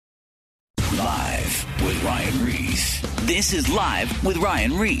Live with Ryan Reese. This is Live with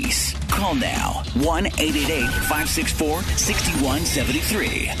Ryan Reese. Call now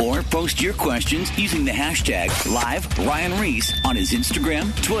 1-888-564-6173 or post your questions using the hashtag Live Ryan Reese on his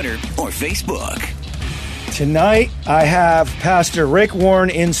Instagram, Twitter, or Facebook. Tonight, I have Pastor Rick Warren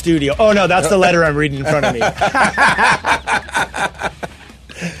in studio. Oh, no, that's the letter I'm reading in front of me.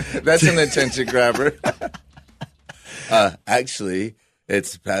 That's an attention grabber. Actually,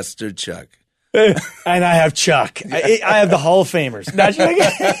 it's Pastor Chuck. And I have Chuck. I have the Hall of Famers.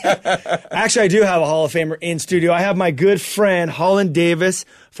 Actually, I do have a Hall of Famer in studio. I have my good friend, Holland Davis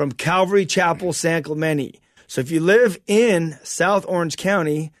from Calvary Chapel, San Clemente. So if you live in South Orange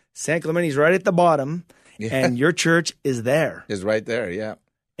County, San Clemente's right at the bottom. Yeah. And your church is there. Is right there, yeah.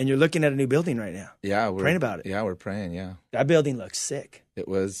 And you're looking at a new building right now. Yeah. We're praying about it. Yeah, we're praying, yeah. That building looks sick.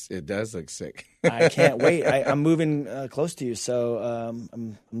 It does look sick. I can't wait. I'm moving close to you, so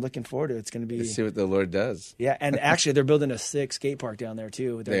I'm looking forward to it. It's going to be... Let's see what the Lord does. Yeah, and actually they're building a sick skate park down there,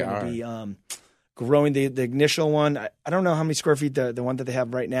 too. They're going to be growing the initial one. I don't know how many square feet the one that they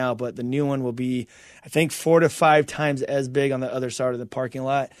have right now, but the new one will be, I think, 4 to 5 times as big on the other side of the parking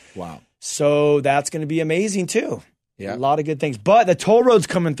lot. Wow. So that's going to be amazing, too. Yeah. A lot of good things. But the toll road's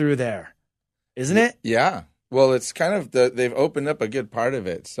coming through there, isn't it? Yeah. Well, it's kind of they've opened up a good part of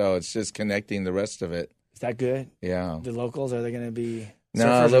it, so it's just connecting the rest of it. Is that good? Yeah. The locals, are they going to be...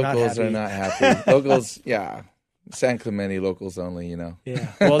 No, locals are not happy. Locals, yeah. San Clemente locals only, you know.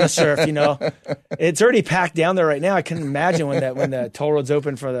 Yeah. Well, the surf, you know. It's already packed down there right now. I couldn't imagine when the toll road's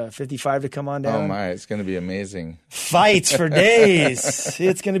open for the 55 to come on down. Oh, my. It's going to be amazing. Fights for days.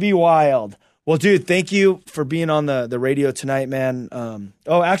 It's going to be wild. Well, dude, thank you for being on the radio tonight, man.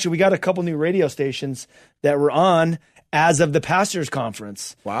 Actually, we got a couple new radio stations that were on as of the Pastors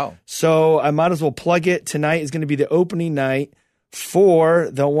Conference. Wow. So I might as well plug it. Tonight is going to be the opening night for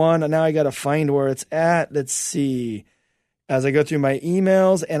the one. Now I got to find where it's at. Let's see. As I go through my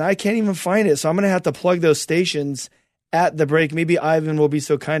emails, and I can't even find it. So I'm going to have to plug those stations at the break. Maybe Ivan will be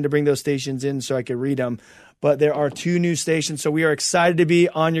so kind to bring those stations in so I can read them. But there are 2 new stations, so we are excited to be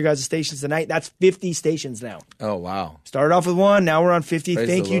on your guys' stations tonight. That's 50 stations now. Oh, wow. Started off with 1, now we're on 50. Praise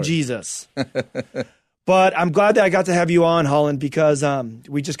Thank the you, Lord. Jesus. But I'm glad that I got to have you on, Holland, because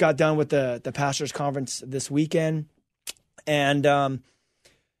we just got done with the Pastors Conference this weekend. And, I've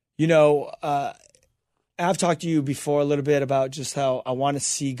talked to you before a little bit about just how I want to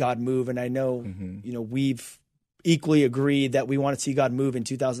see God move. And I know, we've equally agreed that we want to see God move in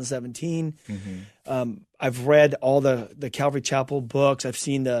 2017. Mm-hmm. I've read all the Calvary Chapel books. I've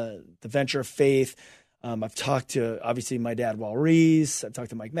seen the Venture of Faith. I've talked to, obviously, my dad, Wal Reese. I've talked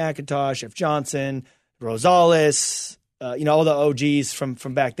to Mike McIntosh, Jeff Johnson, Rosales, all the OGs from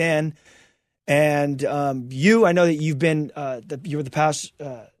back then. And I know that you've been you were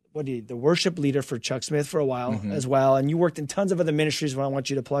the worship leader for Chuck Smith for a while as well, and you worked in tons of other ministries. What I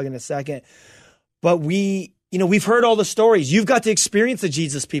want you to plug in a second, but we've heard all the stories. You've got to experience the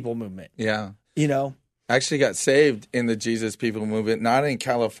Jesus People movement. Yeah, I actually got saved in the Jesus People movement, not in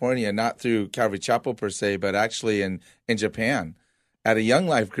California, not through Calvary Chapel per se, but actually in Japan at a Young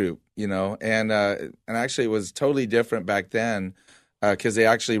Life group. And actually it was totally different back then. Because they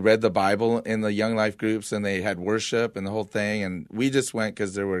actually read the Bible in the Young Life groups, and they had worship and the whole thing. And we just went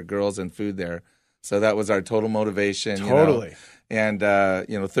because there were girls and food there. So that was our total motivation. Totally. And,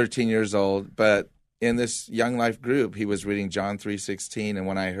 13 years old. But in this Young Life group, he was reading John 3:16. And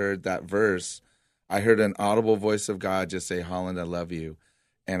when I heard that verse, I heard an audible voice of God just say, "Holland, I love you."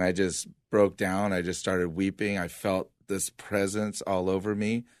 And I just broke down. I just started weeping. I felt this presence all over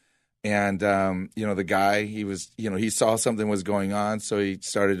me. And, the guy, he was, he saw something was going on, so he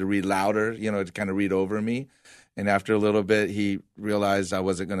started to read louder, to kind of read over me. And after a little bit, he realized I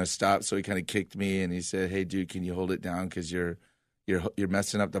wasn't going to stop, so he kind of kicked me, and he said, "Hey, dude, can you hold it down because you're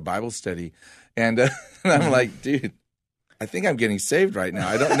messing up the Bible study." And, and I'm like, dude, I think I'm getting saved right now.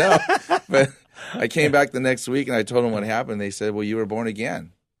 I don't know. But I came back the next week, and I told him what happened. They said, "Well, you were born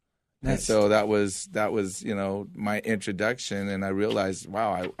again." Nice. And so that was my introduction, and I realized,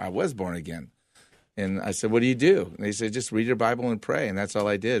 wow, I was born again. And I said, "What do you do?" And they said, "Just read your Bible and pray." And that's all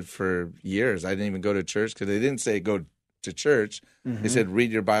I did for years. I didn't even go to church because they didn't say go to church. Mm-hmm. They said,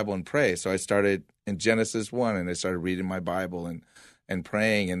 "Read your Bible and pray." So I started in Genesis 1, and I started reading my Bible and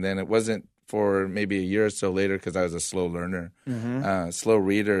praying. And then it wasn't for maybe a year or so later, because I was a slow learner, slow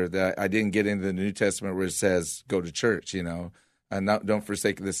reader, that I didn't get into the New Testament where it says go to church, And don't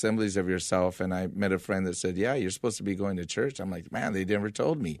forsake the assemblies of yourself. And I met a friend that said, "Yeah, you're supposed to be going to church." I'm like, man, they never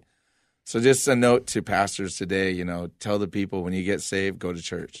told me. So just a note to pastors today, tell the people when you get saved, go to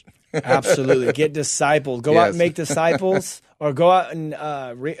church. Absolutely. Get discipled. Go out and make disciples, or go out and,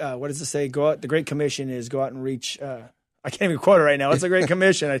 what does it say? Go out. The Great Commission is go out and reach, I can't even quote it right now. It's a Great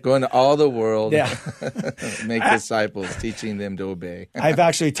Commission. Go into all the world, yeah. Make disciples, teaching them to obey. I've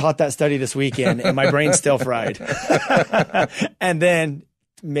actually taught that study this weekend, and my brain's still fried. And then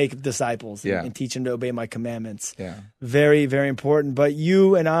make disciples and teach them to obey my commandments. Yeah. Very, very important. But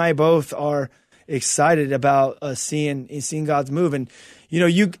you and I both are excited about seeing God's move. And,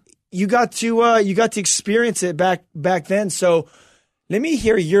 you got to experience it back then. So let me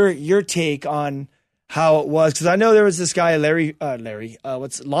hear your take on how it was, because I know there was this guy Lonnie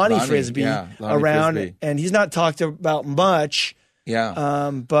Frisbee around, Frisbee. And he's not talked about much. Yeah.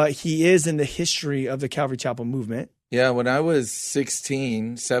 But he is in the history of the Calvary Chapel movement. Yeah, when I was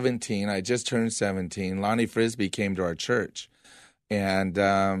 17, I just turned 17, Lonnie Frisbee came to our church. And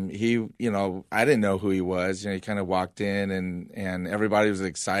he, I didn't know who he was. He kind of walked in and everybody was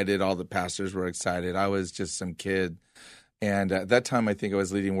excited. All the pastors were excited. I was just some kid. And at that time, I think I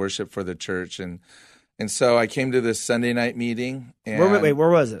was leading worship for the church. And so I came to this Sunday night meeting. And wait, where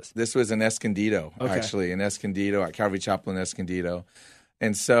was this? This was in Escondido, actually, in Escondido, at Calvary Chapel in Escondido.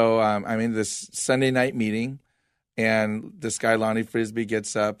 And so I'm in this Sunday night meeting. And this guy, Lonnie Frisbee,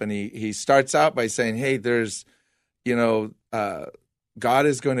 gets up and he starts out by saying, hey, there's, God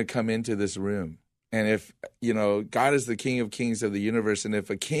is going to come into this room. And if, God is the King of Kings of the universe, and if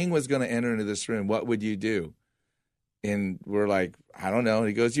a king was going to enter into this room, what would you do? And we're like, I don't know.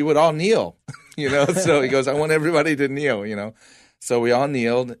 He goes, you would all kneel, So he goes, I want everybody to kneel, So we all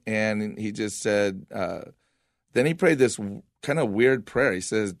kneeled, and he just said, then he prayed this kind of weird prayer. He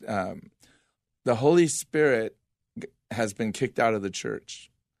says, the Holy Spirit has been kicked out of the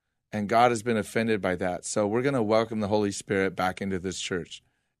church, and God has been offended by that. So we're going to welcome the Holy Spirit back into this church.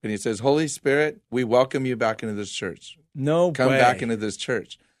 And he says, Holy Spirit, we welcome you back into this church. Come back into this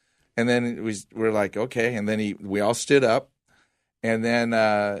church. And then we're like, okay. And then we all stood up. And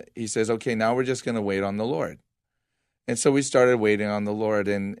then he says, okay, now we're just going to wait on the Lord. And so we started waiting on the Lord.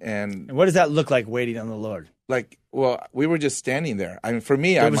 And what does that look like, waiting on the Lord? We were just standing there. I mean, for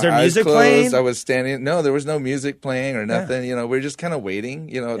me, was there my eyes music closed. playing? I was standing. No, there was no music playing or nothing. We were just kind of waiting.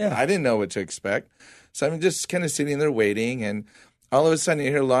 I didn't know what to expect. So I'm just kind of sitting there waiting. And all of a sudden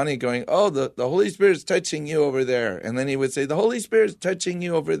you hear Lonnie going, oh, the Holy Spirit's touching you over there. And then he would say, the Holy Spirit's touching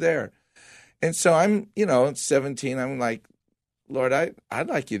you over there. And so I'm, 17. I'm like, Lord, I'd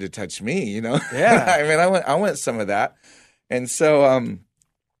like you to touch me, Yeah. I mean, I want some of that. And so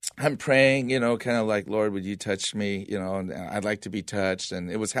I'm praying, kind of like, Lord, would you touch me? And I'd like to be touched. And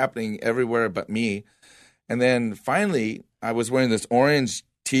it was happening everywhere but me. And then finally, I was wearing this orange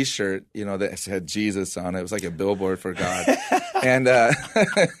T-shirt, that said Jesus on it. It was like a billboard for God. And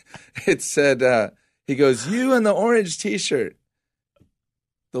it said, he goes, you in the orange T-shirt,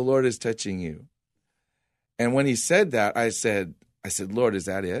 the Lord is touching you. And when he said that, I said, Lord, is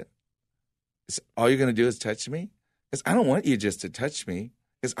that it? All you're going to do is touch me? Because I don't want you just to touch me.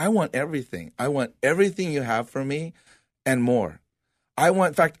 Because I want everything. I want everything you have for me and more.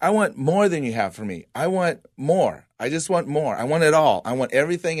 In fact, I want more than you have for me. I want more. I just want more. I want it all. I want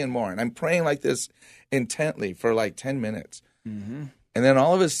everything and more. And I'm praying like this intently for like 10 minutes. Mm-hmm. And then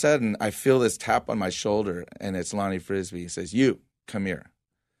all of a sudden, I feel this tap on my shoulder, and it's Lonnie Frisbee. He says, you, come here.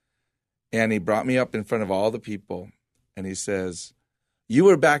 And he brought me up in front of all the people, and he says, you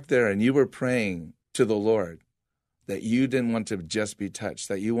were back there and you were praying to the Lord that you didn't want to just be touched,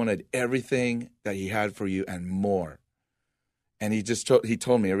 that you wanted everything that he had for you and more. And he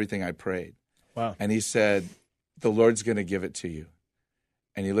told me everything I prayed. Wow. And he said, the Lord's going to give it to you.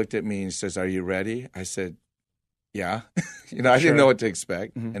 And he looked at me and he says, are you ready? I said, yeah. I didn't know what to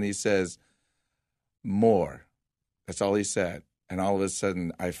expect. Mm-hmm. And he says, more. That's all he said. And all of a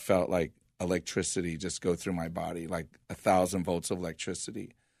sudden, I felt like electricity just go through my body, like 1,000 volts of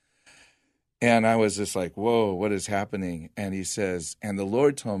electricity. And I was just like, whoa, what is happening? And he says, and the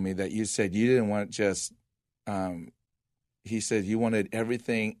Lord told me that you said you didn't want just, he said you wanted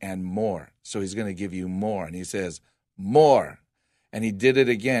everything and more. So he's going to give you more. And he says, more. And he did it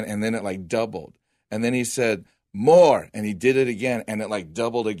again. And then it like doubled. And then he said, more. And he did it again. And it like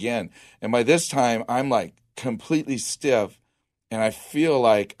doubled again. And by this time, I'm like completely stiff. And I feel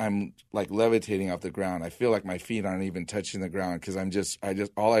like I'm like levitating off the ground. I feel like my feet aren't even touching the ground because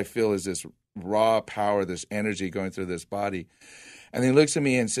all I feel is this raw power, this energy going through this body. And he looks at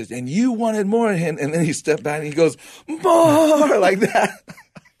me and says, and you wanted more. And then he stepped back and he goes, more, like that.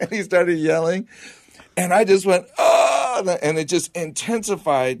 And he started yelling. And I just went, oh, and it just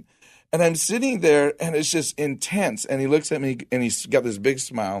intensified. And I'm sitting there and it's just intense. And he looks at me and he's got this big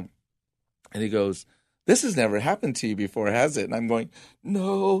smile. And he goes, this has never happened to you before, has it? And I'm going,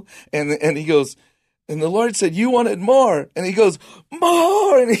 no. And he goes, and the Lord said, you wanted more. And he goes,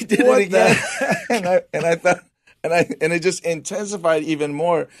 more. And he did it again. and I thought, and it just intensified even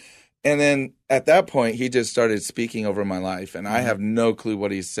more. And then at that point, he just started speaking over my life. And I have no clue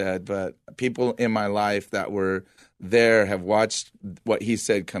what he said, but people in my life that were there have watched what he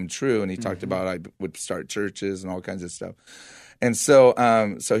said come true. And he talked about I would start churches and all kinds of stuff. And so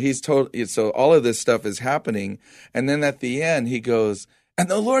so all of this stuff is happening. And then at the end, he goes, and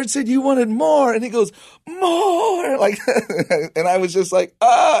the Lord said, you wanted more. And he goes, more. Like, and I was just like,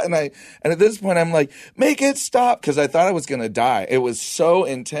 and at this point I'm like, make it stop. Cause I thought I was going to die. It was so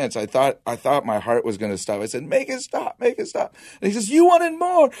intense. I thought my heart was going to stop. I said, make it stop. And he says, you wanted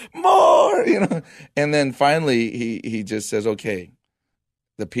more, you know? And then finally he just says, okay,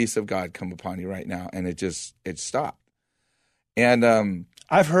 the peace of God come upon you right now. And it stopped. And,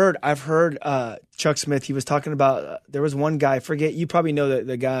 I've heard Chuck Smith, he was talking about, there was one guy, forget, you probably know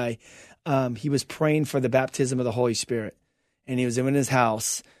the guy, he was praying for the baptism of the Holy Spirit, and he was in his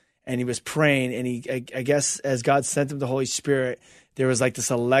house, and he was praying, and I guess as God sent him the Holy Spirit, there was like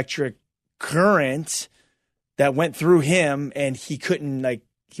this electric current that went through him, and he couldn't, like,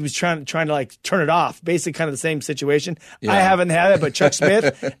 he was trying to like turn it off, basically kind of the same situation. Yeah. I haven't had it, but Chuck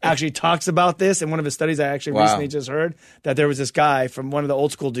Smith actually talks about this in one of his studies. I actually recently just heard that there was this guy from one of the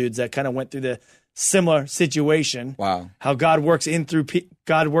old school dudes that kind of went through the similar situation. Wow. How God works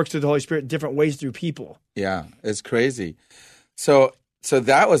God works through the Holy Spirit in different ways through people. Yeah, it's crazy. So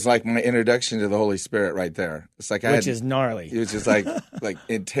that was like my introduction to the Holy Spirit right there. It's like which is gnarly. It was just like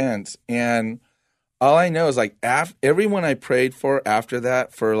intense. And all I know is like everyone I prayed for after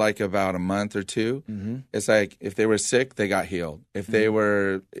that for like about a month or two, it's like if they were sick, they got healed. If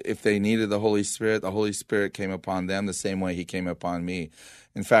they needed the Holy Spirit came upon them the same way he came upon me.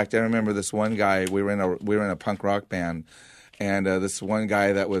 In fact, I remember this one guy, we were in a punk rock band, and this one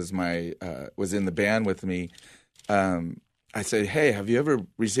guy that was was in the band with me, I said, hey, have you ever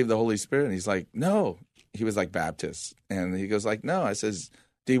received the Holy Spirit? And he's like, no. He was like Baptist. And he goes like, no. I says,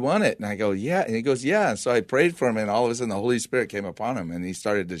 do you want it? And I go, yeah. And he goes, yeah. And so I prayed for him, and all of a sudden the Holy Spirit came upon him, and he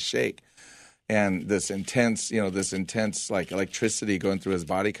started to shake. And this intense like electricity going through his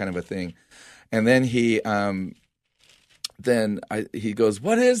body kind of a thing. And then he goes,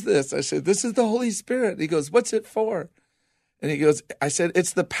 what is this? I said, this is the Holy Spirit. He goes, what's it for? And he goes, I said,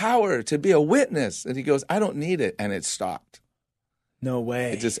 it's the power to be a witness. And he goes, I don't need it. And it stopped. No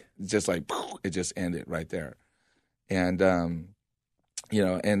way. It just like, it just ended right there. And,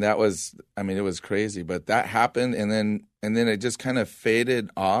 and that was, I mean, it was crazy, but that happened. And then it just kind of faded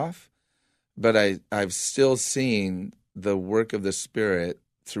off. But I've still seen the work of the Spirit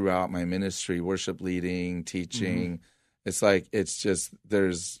throughout my ministry, worship leading, teaching. It's like, it's just,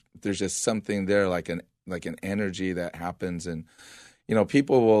 there's just something there, like an energy that happens. And,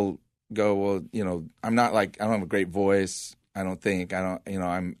 people will go, well, I'm not like, I don't have a great voice. I don't think, I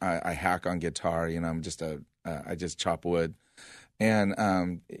hack on guitar, I'm just I just chop wood.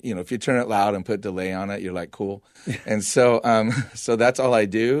 And, if you turn it loud and put delay on it, you're like, cool. And so that's all I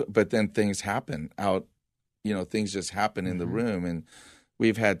do. But then things happen things just happen in the room. And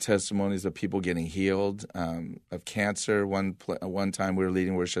we've had testimonies of people getting healed of cancer. One time we were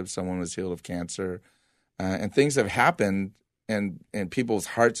leading worship, someone was healed of cancer. And things have happened, and people's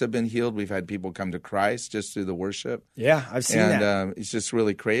hearts have been healed. We've had people come to Christ just through the worship. Yeah, I've seen that. And it's just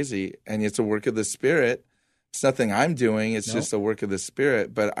really crazy. And it's a work of the Spirit. It's nothing I'm doing. It's just a work of the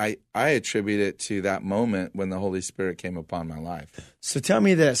Spirit. But I attribute it to that moment when the Holy Spirit came upon my life. So tell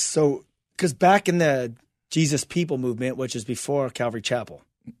me this. So, because back in the Jesus People movement, which is before Calvary Chapel.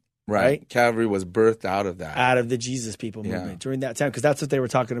 Right? Calvary was birthed out of that. Out of the Jesus People movement during that time, because that's what they were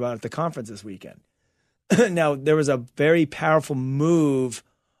talking about at the conference this weekend. Now, there was a very powerful move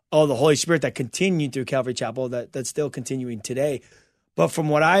of the Holy Spirit that continued through Calvary Chapel that's still continuing today. But from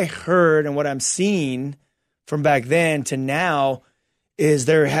what I heard and what I'm seeing from back then to now is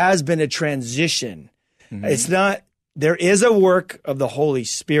there has been a transition. It's not, there is a work of the Holy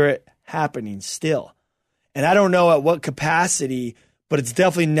Spirit happening still. And I don't know at what capacity, but it's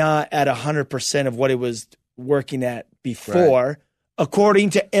definitely not at 100% of what it was working at before,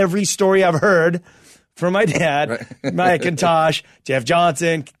 according to every story I've heard from my dad, Mike and Tosh, Jeff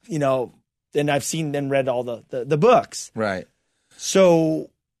Johnson, and I've seen and read all the books. Right. So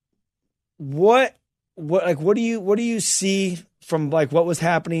what do you see from like what was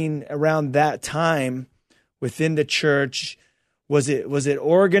happening around that time within the church? Was it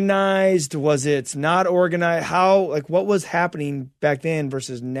organized? Was it not organized? How, like, what was happening back then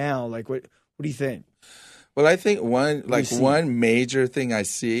versus now? Like, what do you think? Well, I think one major thing I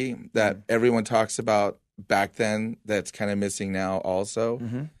see that everyone talks about back then that's kind of missing now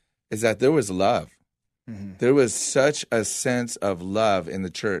also is that there was love. There was such a sense of love in the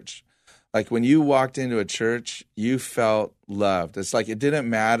church. Like when you walked into a church, you felt loved. It's like it didn't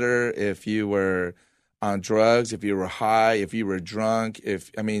matter if you were on drugs, if you were high, if you were drunk.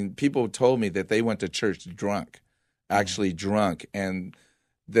 People told me that they went to church drunk, actually drunk. And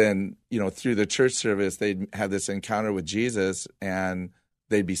then, through the church service, they'd have this encounter with Jesus and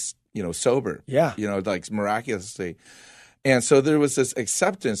they'd be, sober. Yeah. Like miraculously. And so there was this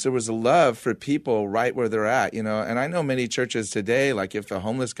acceptance. There was a love for people right where they're at, And I know many churches today, like if a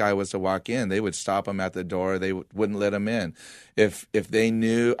homeless guy was to walk in, they would stop him at the door. They wouldn't let him in. If they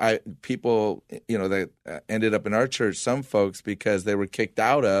knew people, that ended up in our church, some folks, because they were kicked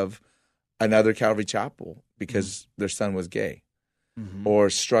out of another Calvary Chapel because their son was gay or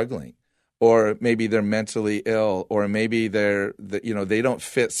struggling. Or maybe they're mentally ill, or maybe they don't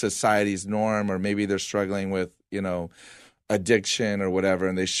fit society's norm, or maybe they're struggling with, addiction or whatever,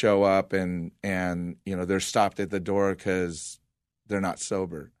 and they show up and they're stopped at the door because they're not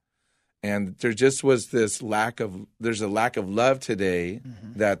sober. And there just was there's a lack of love today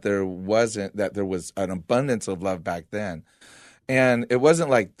that there was an abundance of love back then. And it wasn't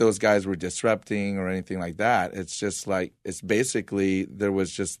like those guys were disrupting or anything like that. It's just like, it's basically, there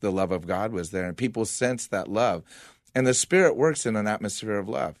was just the love of God was there, and people sensed that love. And the Spirit works in an atmosphere of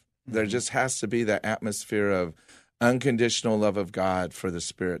love. There just has to be that atmosphere of unconditional love of God for the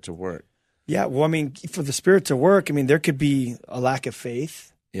Spirit to work. Yeah, well, for the Spirit to work, there could be a lack of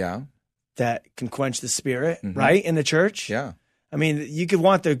faith. Yeah. That can quench the Spirit, right, in the church. Yeah. You could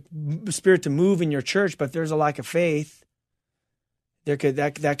want the Spirit to move in your church, but if there's a lack of faith, that could.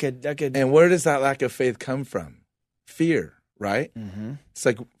 And where does that lack of faith come from? Fear, right? It's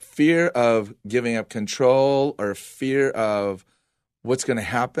like fear of giving up control, or fear of what's going to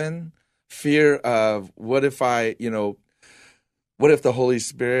happen. Fear of what if the Holy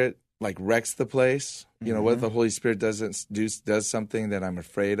Spirit wrecks the place? What if the Holy Spirit does something that I'm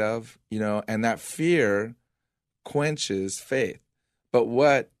afraid of? And that fear quenches faith. But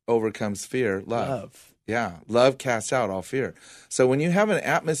what overcomes fear? Love. Yeah, love casts out all fear. So when you have an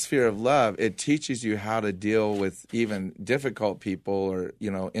atmosphere of love, it teaches you how to deal with even difficult people, or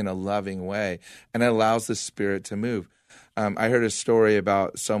in a loving way, and it allows the Spirit to move. I heard a story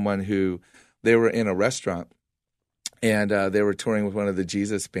about someone who they were in a restaurant, and they were touring with one of the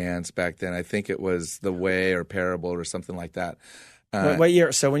Jesus bands back then. I think it was The Way or Parable or something like that. What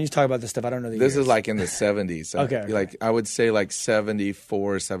year? So when you talk about this stuff, I don't know the years. This is like in the 70s. So okay. I would say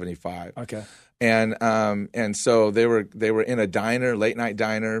 74, 75. Okay. And so they were in a diner, late night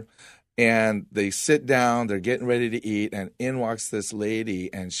diner, and they sit down, they're getting ready to eat, and in walks this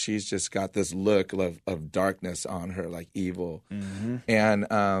lady, and she's just got this look of darkness on her, like evil. And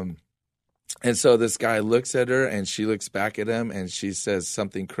so this guy looks at her, and she looks back at him, and she says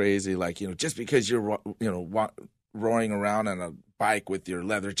something crazy like, just because you're roaring around on a bike with your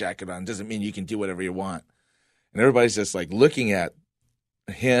leather jacket on doesn't mean you can do whatever you want. And everybody's just looking at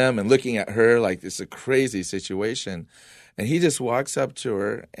him and looking at her like it's a crazy situation. And he just walks up to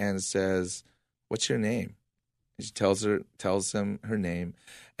her and says, "What's your name?" And she tells him her name,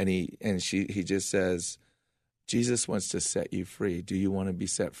 and he just says, "Jesus wants to set you free. Do you want to be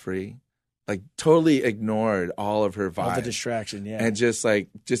set free?" Totally ignored all of her vibe, all the distraction, yeah, and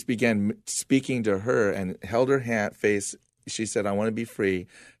just began speaking to her and held her hand face. She said, "I want to be free."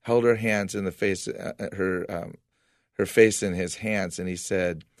 Held her hands in the face, her face in his hands, and he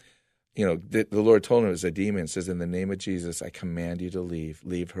said, the Lord told him it was a demon. It says, "In the name of Jesus, I command you to leave.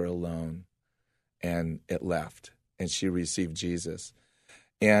 Leave her alone." And it left, and she received Jesus.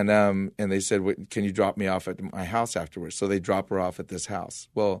 And they said, "Can you drop me off at my house afterwards?" So they drop her off at this house.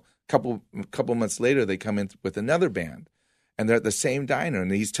 Well, a couple months later, they come in with another band, and they're at the same diner,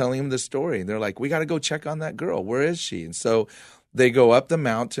 and he's telling them the story. And they're like, "We got to go check on that girl. Where is she?" And so they go up the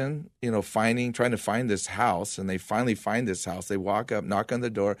mountain, trying to find this house, and they finally find this house. They walk up, knock on the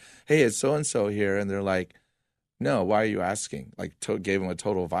door. "Hey, it's so-and-so here." And they're like, "No, why are you asking?" Gave him a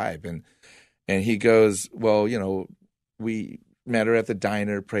total vibe. And he goes, "Well, we met her at the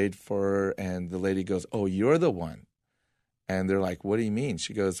diner, prayed for her." And the lady goes, "Oh, you're the one." And they're like, "What do you mean?"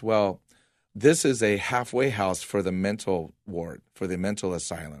 She goes, "Well, this is a halfway house for the mental ward, for the mental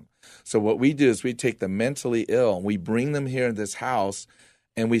asylum. So what we do is we take the mentally ill and we bring them here in this house,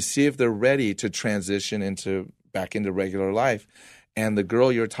 and we see if they're ready to transition back into regular life." And the girl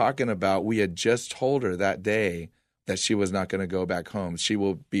you're talking about, we had just told her that day that she was not going to go back home. She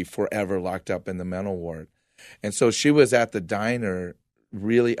will be forever locked up in the mental ward. And so she was at the diner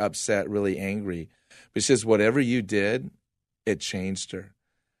really upset, really angry. But she says, whatever you did, it changed her.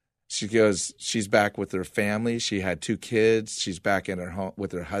 She goes, she's back with her family. She had 2 kids. She's back in her home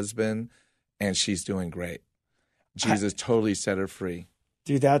with her husband, and she's doing great. Jesus totally set her free.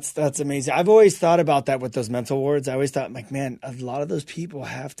 Dude, that's amazing. I've always thought about that with those mental wards. I always thought, like, man, a lot of those people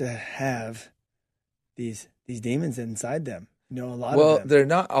have to have these demons inside them. You know, a lot of them. Well, they're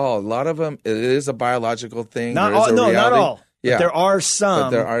not all. A lot of them, it is a biological thing. Not all. No, not all. Yeah. But there are some. But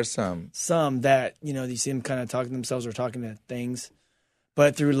there are some. Some that, you know, you see them kind of talking to themselves or talking to things.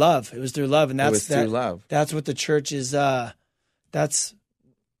 But through love. It was through love. And that's through love. That's what the church is. I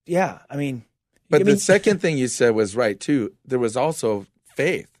mean. But the second thing you said was right, too. There was also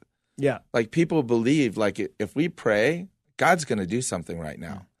faith. Yeah. Like people believe, like if we pray, God's going to do something right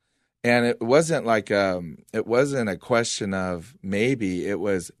now. And it wasn't like it wasn't a question of maybe. It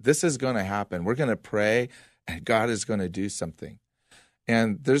was, this is going to happen. We're going to pray and God is going to do something.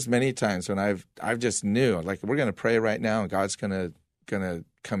 And there's many times when I've just knew, like, we're going to pray right now and God's going to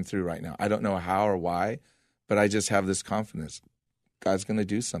come through right now. I don't know how or why, but I just have this confidence. God's going to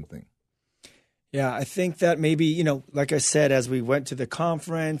do something. Yeah, I think that maybe, you know, like I said, as we went to the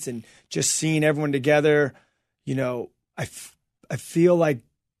conference and just seeing everyone together, you know, I feel like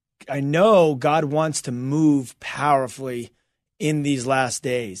I know God wants to move powerfully in these last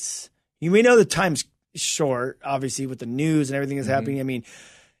days. We know the time's short, obviously, with the news and everything that's happening. I mean,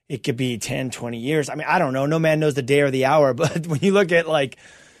 it could be 10, 20 years. I mean, I don't know. No man knows the day or the hour. But when you look at, like,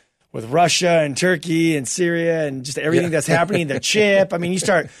 with Russia and Turkey and Syria and just everything that's happening, the chip. I mean, you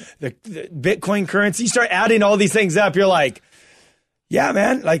start the Bitcoin currency, you start adding all these things up. You're like, yeah,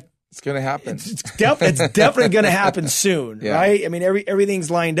 man, like it's going to happen. It's definitely going to happen soon, right? I mean,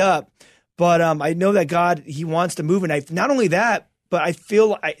 everything's lined up. But I know that God, He wants to move. And not only that, but I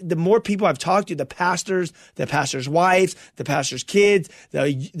feel the more people I've talked to, the pastors' wives, the pastors' kids,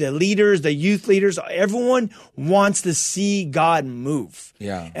 the leaders, the youth leaders, everyone wants to see God move.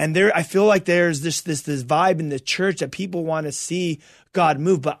 Yeah. And I feel like there's this vibe in the church that people want to see God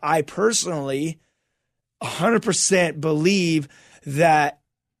move. But I personally 100% believe that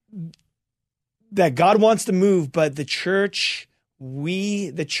God wants to move, but the church,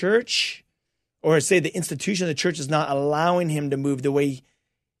 or say the institution of the church, is not allowing Him to move the way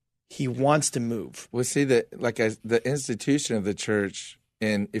He wants to move. Well, see, the institution of the church,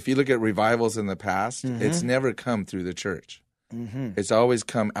 and if you look at revivals in the past, it's never come through the church. It's always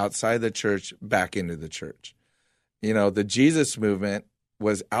come outside the church, back into the church. You know, the Jesus movement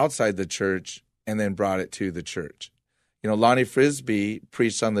was outside the church and then brought it to the church. You know, Lonnie Frisbee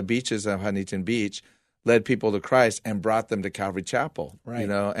preached on the beaches of Huntington Beach, led people to Christ, and brought them to Calvary Chapel. Right. You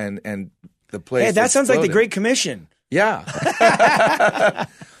know, and the place. Hey, that sounds like the Great Commission. Yeah.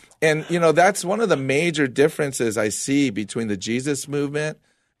 And, you know, that's one of the major differences I see between the Jesus movement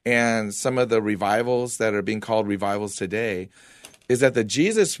and some of the revivals that are being called revivals today, is that the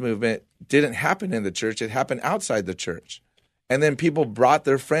Jesus movement didn't happen in the church. It happened outside the church. And then people brought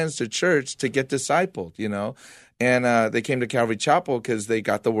their friends to church to get discipled, you know, and they came to Calvary Chapel because they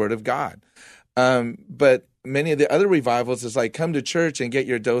got the word of God. But many of the other revivals is like, come to church and get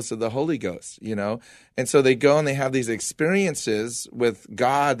your dose of the Holy Ghost, you know? And so they go and they have these experiences with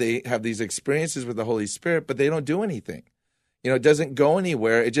God. They have these experiences with the Holy Spirit, but they don't do anything. You know, it doesn't go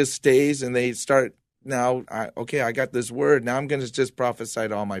anywhere. It just stays, and they start now, I got this word. Now I'm going to just prophesy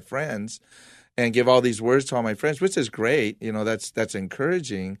to all my friends and give all these words to all my friends, which is great. You know, that's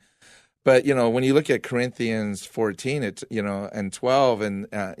encouraging. But, you know, when you look at Corinthians 14, and 12, and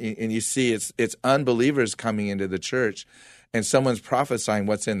you see it's unbelievers coming into the church, and someone's prophesying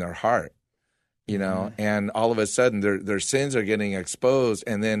what's in their heart, you know, and all of a sudden their sins are getting exposed,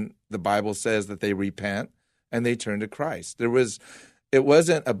 and then the Bible says that they repent and they turn to Christ. It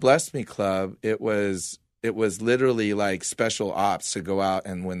wasn't a Bless Me Club. It was literally like special ops to go out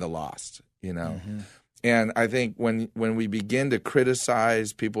and win the lost, you know. And I think when we begin to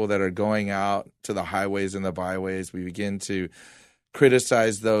criticize people that are going out to the highways and the byways, we begin to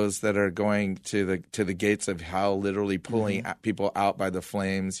criticize those that are going to the gates of hell, literally pulling people out by the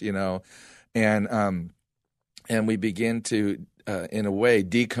flames, you know, and we begin to in a way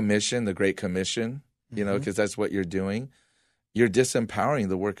decommission the Great Commission, you know, because that's what you're doing. You're disempowering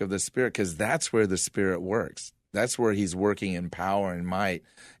the work of the Spirit, because that's where the Spirit works. That's where He's working in power and might,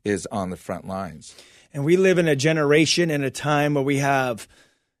 is on the front lines. And we live in a generation and a time where we have,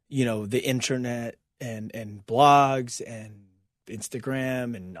 you know, the internet and blogs and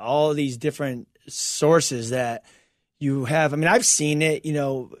Instagram and all these different sources that you have. I mean, I've seen it, you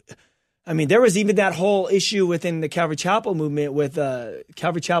know. I mean, there was even that whole issue within the Calvary Chapel movement with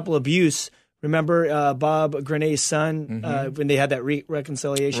Calvary Chapel abuse Remember Bob Grenet's son when they had that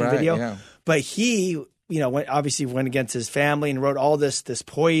reconciliation video? Yeah. But he, obviously went against his family and wrote all this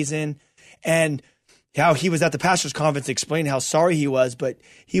poison, and how he was at the pastor's conference explaining how sorry he was, but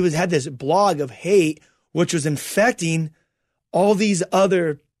he had this blog of hate, which was infecting all these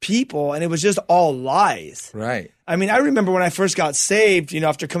other people, and it was just all lies. Right. I mean, I remember when I first got saved,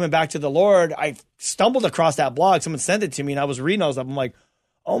 after coming back to the Lord, I stumbled across that blog. Someone sent it to me, and I was reading all this stuff. I'm like,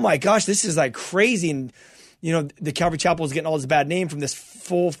 oh my gosh, this is like crazy. And, the Calvary Chapel was getting all this bad name from this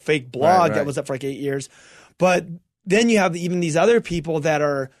full fake blog that was up for like 8 years. But then you have even these other people that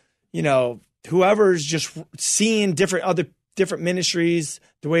are, whoever's just seeing different ministries,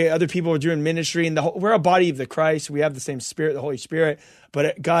 the way other people are doing ministry, and we're a body of the Christ. We have the same Spirit, the Holy Spirit,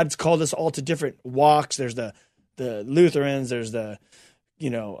 but God's called us all to different walks. There's the Lutherans, there's the,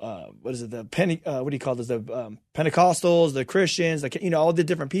 what is it? what do you call this? The Pentecostals, the Christians, all the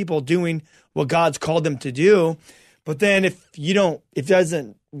different people doing what God's called them to do. But then if it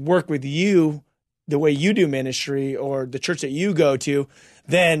doesn't work with you the way you do ministry or the church that you go to,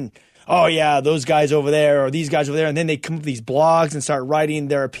 then oh yeah, those guys over there or these guys over there. And then they come up with these blogs and start writing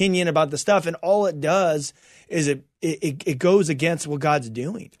their opinion about the stuff. And all it does is it goes against what God's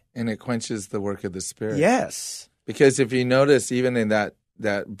doing. And it quenches the work of the Spirit. Yes. Because if you notice, even in that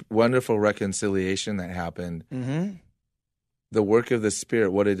wonderful reconciliation that happened, the work of the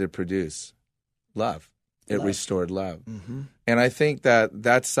Spirit, what did it produce? Love. It restored love. Mm-hmm. And I think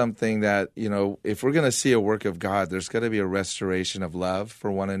that's something that, if we're going to see a work of God, there's got to be a restoration of love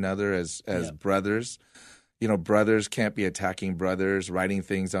for one another as brothers. Brothers can't be attacking brothers, writing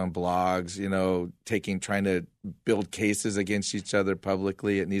things on blogs, trying to build cases against each other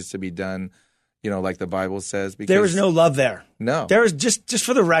publicly. It needs to be done, like the Bible says. Because there was no love there. No. There was just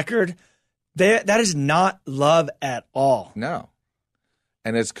for the record, that is not love at all. No.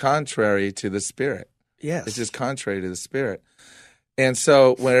 And it's contrary to the Spirit. Yes. It's just contrary to the Spirit. And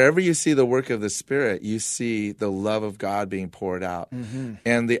so wherever you see the work of the Spirit, you see the love of God being poured out. Mm-hmm.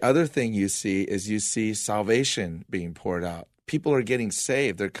 And the other thing you see salvation being poured out. People are getting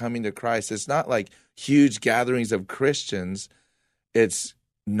saved. They're coming to Christ. It's not like huge gatherings of Christians. It's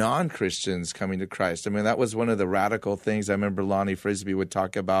non-Christians coming to Christ. I mean, that was one of the radical things I remember Lonnie Frisbee would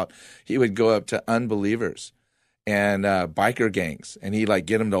talk about. He would go up to unbelievers and biker gangs, and he'd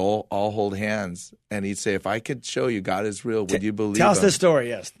get them to all hold hands, and he'd say, "If I could show you God is real, would you believe?" Tell us this story,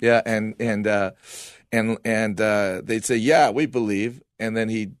 yes. Yeah, and they'd say, "Yeah, we believe," and then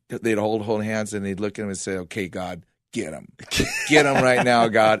they'd hold hands, and he'd look at him and say, "Okay, God, get him right now,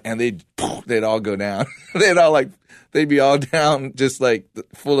 God," and they'd all go down. They'd be all down, just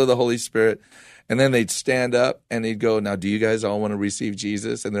full of the Holy Spirit. And then they'd stand up and he'd go, "Now, do you guys all want to receive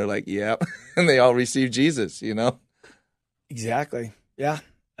Jesus?" And they're like, "Yeah." And they all receive Jesus, Exactly. Yeah.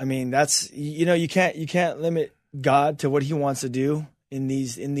 I mean, that's, you can't limit God to what he wants to do in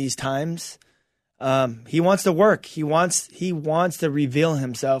these times. He wants to work. He wants to reveal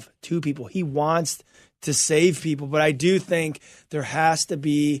himself to people. He wants to save people. But I do think there has to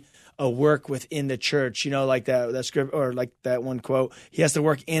be a work within the church, like that script, or like that one quote. He has to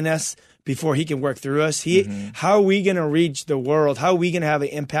work in us before he can work through us. How are we going to reach the world? How are we going to have an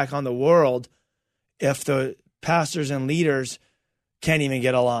impact on the world if the pastors and leaders can't even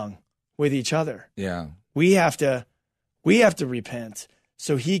get along with each other? Yeah. We have to repent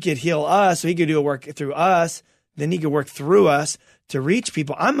so he could heal us, so he could do a work through us, then he could work through us to reach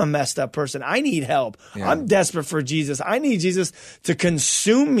people. I'm a messed up person. I need help. Yeah. I'm desperate for Jesus. I need Jesus to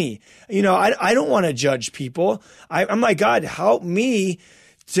consume me. I don't want to judge people. I'm like, God, help me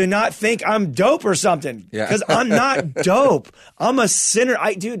to not think I'm dope or something, because I'm not dope. I'm a sinner.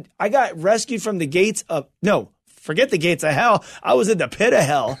 I got rescued from the gates of, forget the gates of hell. I was in the pit of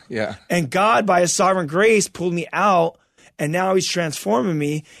hell. Yeah. And God, by his sovereign grace, pulled me out. And now he's transforming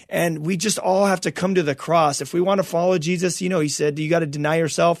me. And we just all have to come to the cross. If we want to follow Jesus, he said, you got to deny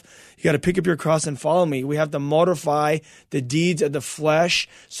yourself. You got to pick up your cross and follow me. We have to mortify the deeds of the flesh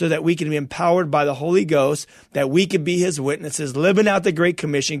so that we can be empowered by the Holy Ghost, that we can be his witnesses, living out the Great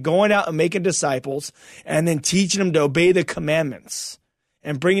Commission, going out and making disciples, and then teaching them to obey the commandments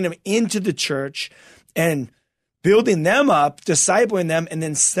and bringing them into the church and building them up, discipling them, and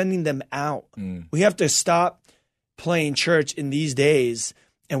then sending them out. We have to stop playing church in these days,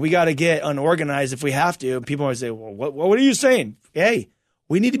 and we got to get unorganized if we have to. And people always say, "Well, what are you saying?" Hey,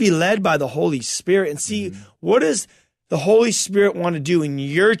 we need to be led by the Holy Spirit and see what does the Holy Spirit want to do in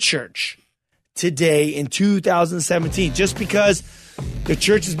your church today in 2017. Just because your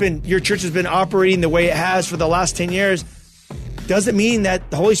church has been operating the way it has for the last 10 years doesn't mean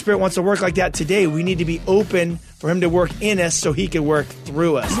that the Holy Spirit wants to work like that today. We need to be open for him to work in us so he can work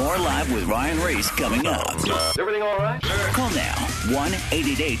through us. More Live with Ryan Reese coming up. Is everything all right? Call now,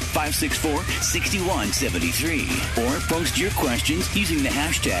 1-888-564-6173. Or post your questions using the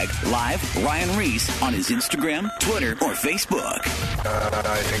hashtag #LiveRyanReese on his Instagram, Twitter, or Facebook.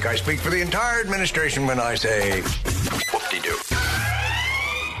 I think I speak for the entire administration when I say whoop-de-doo.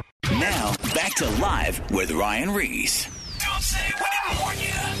 Now, back to Live with Ryan Reese. Don't say we didn't warn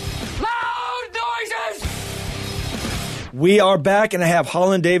you. Loud noises! We are back, and I have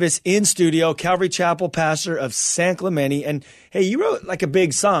Holland Davis in studio, Calvary Chapel pastor of San Clemente. And hey, you wrote like a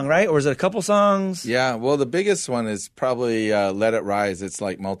big song, right? Or is it a couple songs? Yeah, well, the biggest one is probably Let It Rise. It's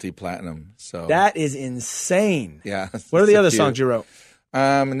like multi-platinum. So That is insane. yeah. What are the So other cute. songs you wrote?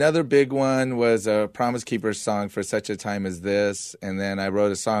 Another big one was a Promise Keeper song, For Such a Time as This. And then I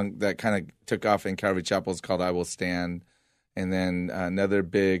wrote a song that kind of took off in Calvary Chapel. It's called I Will Stand. And then another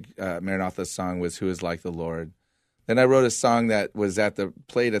big Maranatha song was Who Is Like the Lord. Then I wrote a song that was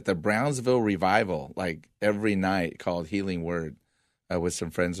played at the Brownsville Revival, like every night, called Healing Word with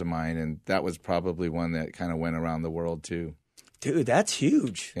some friends of mine. And that was probably one that kind of went around the world too. Dude, that's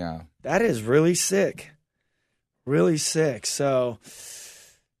huge. Yeah. That is really sick. Really sick. So,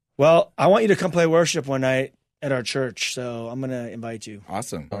 well, I want you to come play worship one night at our church. So I'm going to invite you.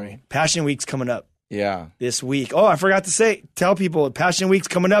 Awesome. Passion Week's coming up Yeah. this week. Oh, I forgot to tell people, Passion Week's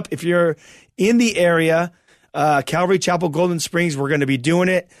coming up. If you're in the area, Calvary Chapel, Golden Springs, we're going to be doing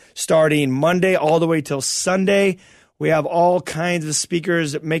it starting Monday all the way till Sunday. We have all kinds of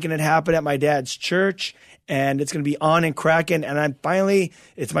speakers making it happen at my dad's church, and it's going to be on and cracking. And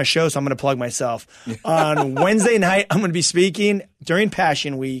it's my show, so I'm going to plug myself. On Wednesday night, I'm going to be speaking during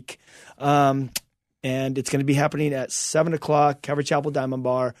Passion Week, and it's going to be happening at 7 o'clock, Calvary Chapel Diamond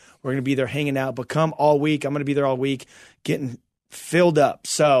Bar. We're going to be there hanging out, but come all week. I'm going to be there all week getting filled up.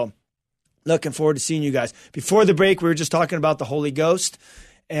 So looking forward to seeing you guys. Before the break, we were just talking about the Holy Ghost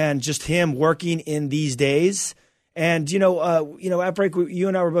and just him working in these days. And, at break, you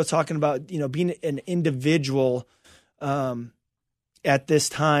and I were both talking about, being an individual at this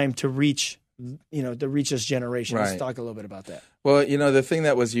time to reach this generation. Right. Let's talk a little bit about that. Well, the thing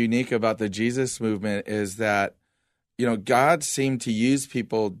that was unique about the Jesus movement is that, God seemed to use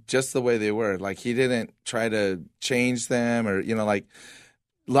people just the way they were. Like, he didn't try to change them or, like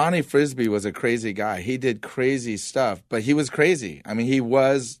Lonnie Frisbee was a crazy guy. He did crazy stuff, but he was crazy. I mean, he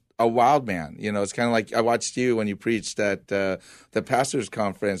was a wild man. It's kind of like I watched you when you preached at the pastors'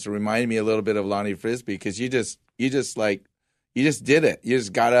 conference. It reminded me a little bit of Lonnie Frisbee because you just did it. You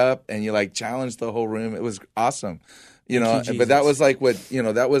just got up and you challenged the whole room. It was awesome. But that was like what,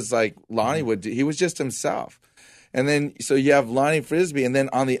 that was like Lonnie would do. He was just himself. And then, so you have Lonnie Frisbee. And then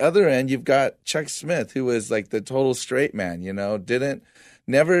on the other end, you've got Chuck Smith, who was like the total straight man,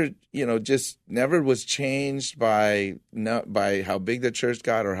 never was changed by how big the church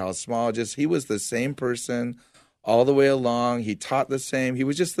got or how small. Just, he was the same person all the way along. He taught the same. He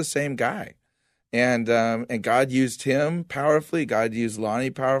was just the same guy. And God used him powerfully. God used Lonnie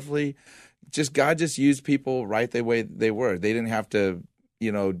powerfully. God just used people right the way they were. They didn't have to,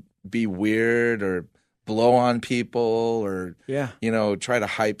 be weird or blow on people or, try to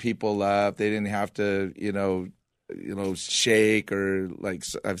hype people up. They didn't have to, shake or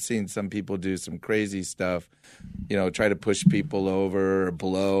I've seen some people do some crazy stuff, try to push people over or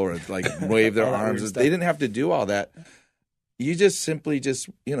blow or wave their arms. They didn't have to do all that. You just simply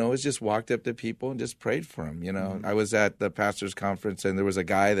walked up to people and just prayed for them. Mm-hmm. I was at the pastor's conference and there was a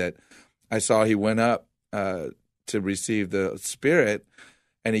guy that I saw, he went up to receive the Spirit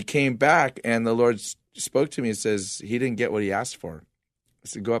and he came back and the Lord spoke to me and says he didn't get what he asked for. I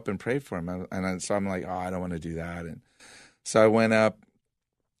said, go up and pray for him. So I'm like, I don't want to do that. And so I went up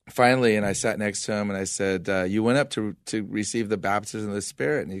finally and I sat next to him and I said, you went up to receive the baptism of the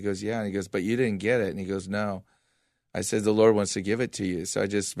Spirit? And he goes, yeah. And he goes, but you didn't get it. And he goes, no. I said, the Lord wants to give it to you. So I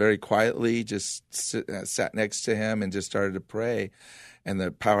just very quietly sat next to him and just started to pray. And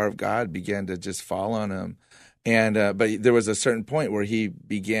the power of God began to just fall on him. And but there was a certain point where he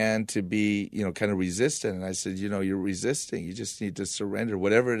began to be, kind of resistant. And I said, you're resisting. You just need to surrender.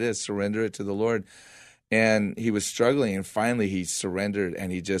 Whatever it is, surrender it to the Lord. And he was struggling. And finally he surrendered.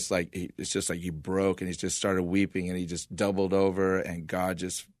 And it's just like he broke and he just started weeping. And he just doubled over. And God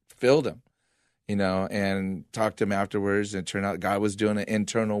just filled him, and talked to him afterwards. And it turned out God was doing an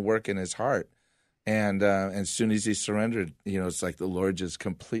internal work in his heart. And as soon as he surrendered, it's like the Lord just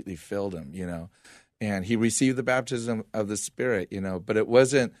completely filled him, And he received the baptism of the Spirit, but it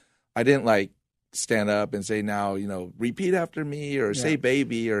wasn't, I didn't stand up and say, now, repeat after me or say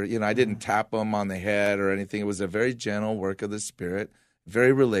baby, or, I didn't tap them on the head or anything. It was a very gentle work of the Spirit,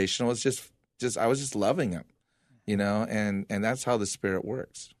 very relational. It's just I was just loving him, and that's how the Spirit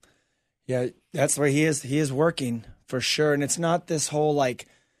works. Yeah, that's where he is. He is working for sure. And it's not this whole, I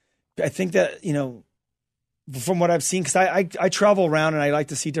think that, from what I've seen, because I travel around and I like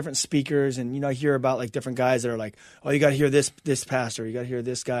to see different speakers, and I hear about different guys that are like, oh, you got to hear this pastor, you got to hear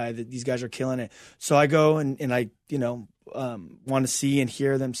this guy, that these guys are killing it. So I go and I want to see and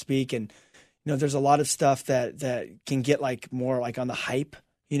hear them speak, and there's a lot of stuff that can get more on the hype.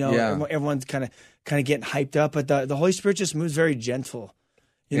 Everyone's kind of getting hyped up, but the Holy Spirit just moves very gentle.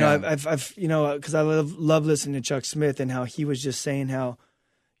 I've because I love listening to Chuck Smith and how he was just saying how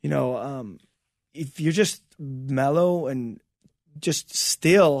if you're just mellow and just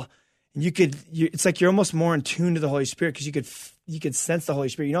still, it's like you're almost more in tune to the Holy Spirit, because you could sense the Holy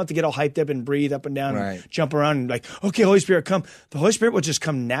Spirit. You don't have to get all hyped up and breathe up and down and jump around and okay, Holy Spirit, come. The Holy Spirit will just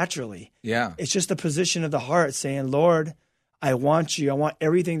come naturally. Yeah. It's just a position of the heart saying, Lord, I want you. I want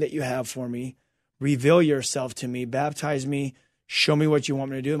everything that you have for me. Reveal yourself to me. Baptize me. Show me what you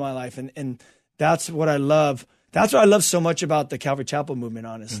want me to do in my life. And that's what I love. That's what I love so much about the Calvary Chapel movement,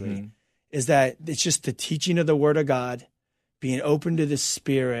 honestly, is that it's just the teaching of the Word of God, being open to the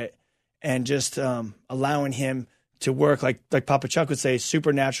Spirit, and just allowing Him to work, like Papa Chuck would say,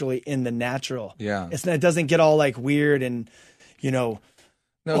 supernaturally in the natural. Yeah, it doesn't get all weird and No,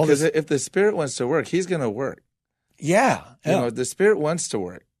 because if the Spirit wants to work, He's going to work. Yeah, the Spirit wants to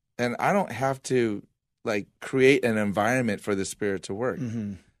work, and I don't have to create an environment for the Spirit to work.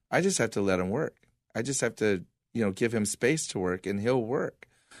 I just have to let Him work. I just have to give Him space to work, and He'll work.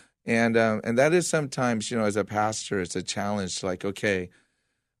 And that is sometimes, as a pastor, it's a challenge to okay,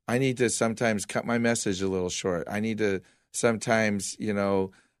 I need to sometimes cut my message a little short. I need to sometimes, in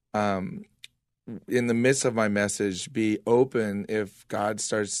the midst of my message, be open if God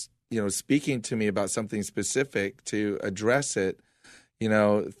starts, speaking to me about something specific, to address it,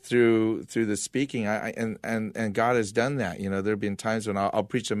 through the speaking. And God has done that. There have been times when I'll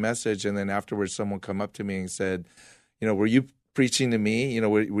preach a message, and then afterwards someone come up to me and said, were you preaching to me?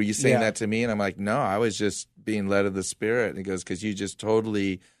 Were you saying that to me? And I'm like, no, I was just being led of the Spirit. And he goes, because you just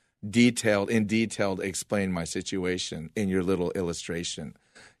totally detailed explained my situation in your little illustration.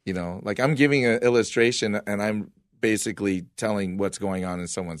 I'm giving an illustration and I'm basically telling what's going on in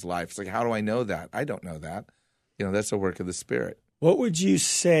someone's life. It's how do I know that? I don't know that. That's a work of the Spirit. What would you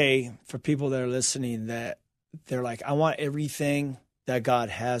say for people that are listening that they're like, I want everything that God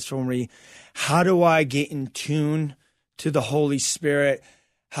has for me? How do I get in tune to the Holy Spirit?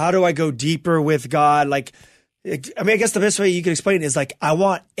 How do I go deeper with God? I guess the best way you can explain it is I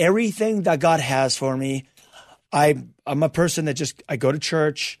want everything that God has for me. I'm a person that I go to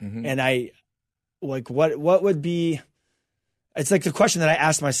church and I what would be, it's the question that I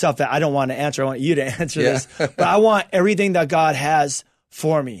asked myself that I don't want to answer. I want you to answer this, but I want everything that God has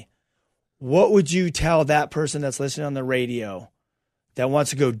for me. What would you tell that person that's listening on the radio that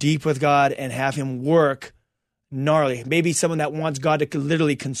wants to go deep with God and have Him work gnarly? Maybe someone that wants God to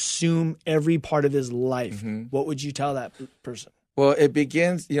literally consume every part of his life. What would you tell that person? Well, it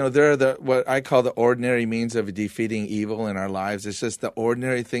begins, there are what I call the ordinary means of defeating evil in our lives. It's just the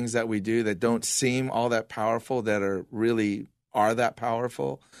ordinary things that we do that don't seem all that powerful, that are that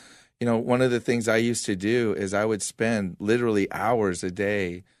powerful. One of the things I used to do is I would spend literally hours a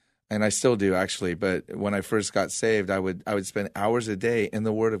day, and I still do actually, but when I first got saved, I would spend hours a day in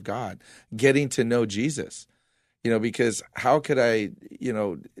the Word of God, getting to know Jesus. Because how could I,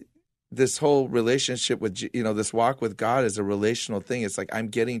 this whole relationship with, this walk with God is a relational thing. It's I'm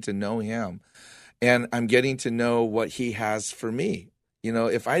getting to know Him, and I'm getting to know what He has for me.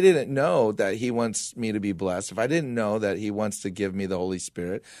 If I didn't know that He wants me to be blessed, if I didn't know that He wants to give me the Holy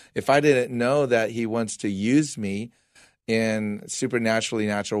Spirit, if I didn't know that He wants to use me in supernaturally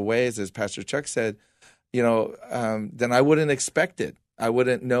natural ways, as Pastor Chuck said, then I wouldn't expect it. I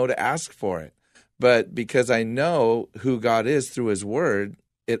wouldn't know to ask for it. But because I know who God is through His Word,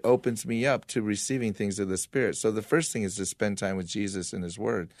 it opens me up to receiving things of the Spirit. So the first thing is to spend time with Jesus and His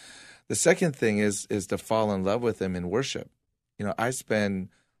Word. The second thing is to fall in love with Him in worship. I spend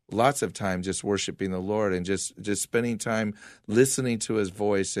lots of time just worshiping the Lord and just spending time listening to His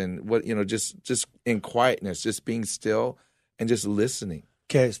voice and just in quietness, just being still and just listening.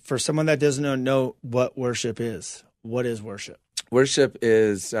 Okay, for someone that doesn't know what worship is, what is worship? Worship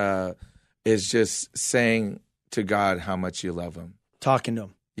is just saying to God how much you love Him. Talking to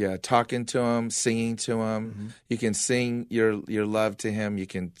Him. Yeah, talking to Him, singing to Him. You can sing your love to Him. You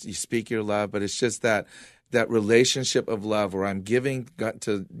speak your love, but it's just that that relationship of love where I'm giving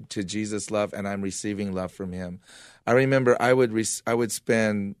to Jesus love and I'm receiving love from him. I remember I would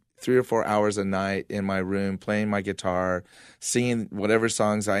spend 3 or 4 hours a night in my room playing my guitar, singing whatever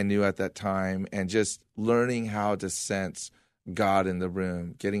songs I knew at that time, and just learning how to sense God in the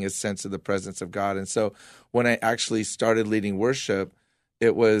room, getting a sense of the presence of God. And so when I actually started leading worship,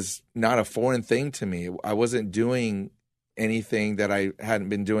 it was not a foreign thing to me. I wasn't doing anything that I hadn't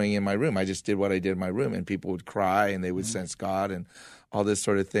been doing in my room. I just did what I did in my room, and people would cry and they would sense God and all this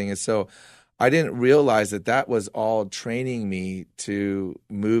sort of thing. And so I didn't realize that was all training me to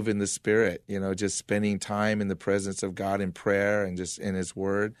move in the Spirit, just spending time in the presence of God in prayer and just in his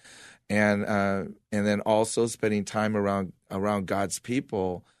word. And then also spending time around God's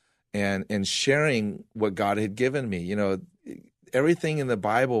people and sharing what God had given me. Everything in the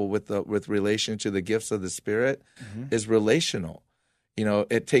Bible with relation to the gifts of the Spirit is relational.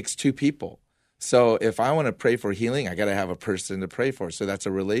 It takes two people. So if I want to pray for healing, I got to have a person to pray for. So that's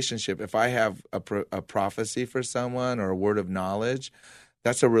a relationship. If I have a prophecy for someone or a word of knowledge,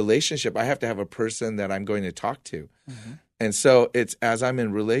 that's a relationship. I have to have a person that I'm going to talk to. And so it's as I'm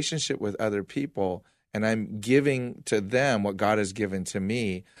in relationship with other people and I'm giving to them what God has given to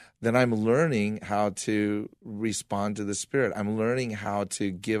me, then I'm learning how to respond to the Spirit. I'm learning how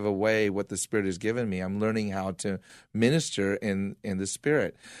to give away what the Spirit has given me. I'm learning how to minister in the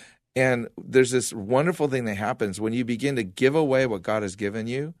Spirit. And there's this wonderful thing that happens when you begin to give away what God has given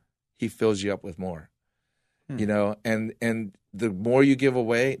you, he fills you up with more. And the more you give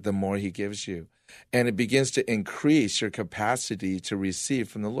away, the more he gives you. And it begins to increase your capacity to receive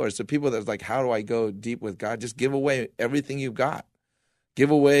from the Lord. So people that's like, how do I go deep with God? Just give away everything you've got.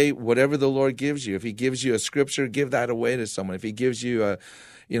 Give away whatever the Lord gives you. If he gives you a scripture, give that away to someone. If he gives you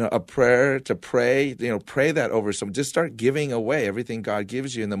a prayer to pray, pray that over someone. Just start giving away everything God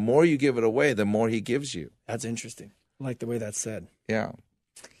gives you. And the more you give it away, the more he gives you. That's interesting. I like the way that's said. Yeah.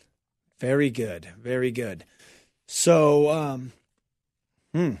 Very good. Very good. So,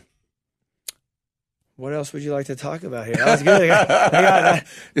 what else would you like to talk about here? That was good. That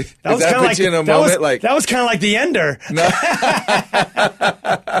was kind of like in a moment, that was kind of like the ender.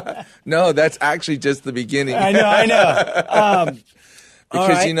 No, that's actually just the beginning. I know.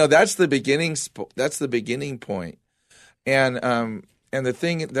 Because that's the beginning. That's the beginning point. And the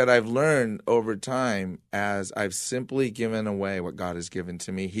thing that I've learned over time, as I've simply given away what God has given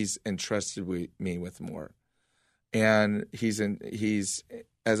to me, he's entrusted me with more. And he's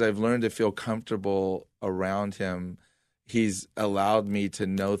as I've learned to feel comfortable around him, he's allowed me to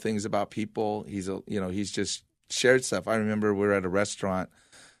know things about people. He's just shared stuff. I remember we were at a restaurant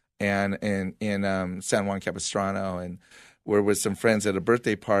and in San Juan Capistrano, and we're with some friends at a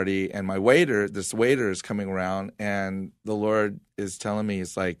birthday party, and this waiter is coming around, and the Lord is telling me,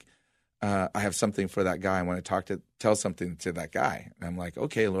 it's like, I have something for that guy. I want to tell something to that guy. And I'm like,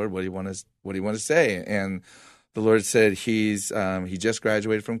 okay, Lord, what do you want to say? And the Lord said he just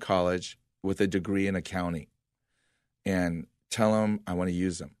graduated from college with a degree in accounting, and tell him I want to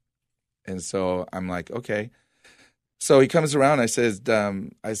use him. And so I'm like, okay. So he comes around. I said,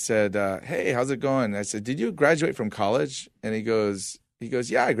 hey, how's it going? I said, did you graduate from college? And he goes,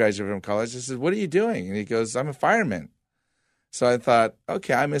 yeah, I graduated from college. I said, what are you doing? And he goes, I'm a fireman. So I thought,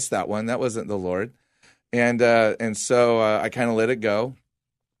 okay, I missed that one. That wasn't the Lord. And so I kind of let it go.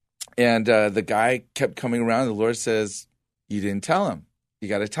 And the guy kept coming around. The Lord says, you didn't tell him. You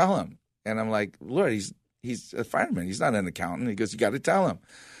got to tell him. And I'm like, Lord, he's a fireman. He's not an accountant. He goes, you got to tell him.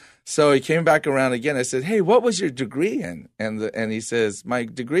 So he came back around again. I said, hey, what was your degree in? And he says, my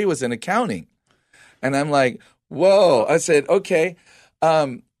degree was in accounting. And I'm like, whoa. I said, okay.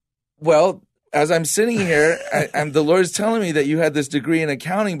 Well, as I'm sitting here, and the Lord's telling me that you had this degree in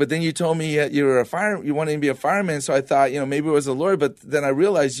accounting, but then you told me you wanted to be a fireman. So I thought, maybe it was the Lord, but then I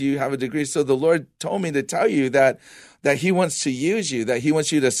realized you have a degree. So the Lord told me to tell you that he wants to use you, that he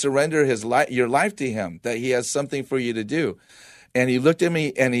wants you to surrender your life to him, that he has something for you to do. And he looked at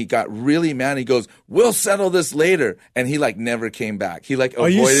me and he got really mad. He goes, we'll settle this later. And he never came back. He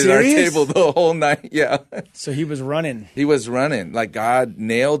avoided our table the whole night. Yeah. So he was running. He was running. God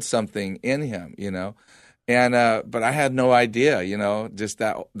nailed something in him, And but I had no idea, just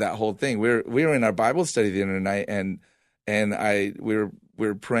that whole thing. We were in our Bible study the other night, and we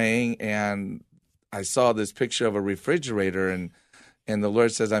were praying, and I saw this picture of a refrigerator, and the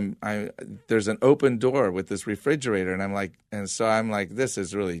Lord says, there's an open door with this refrigerator. And I'm like, this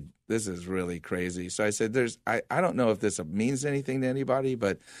is really crazy. So I said, I don't know if this means anything to anybody,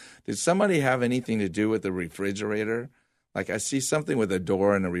 but did somebody have anything to do with the refrigerator? Like I see something with a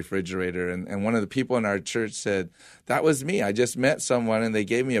door and a refrigerator, and one of the people in our church said, that was me. I just met someone and they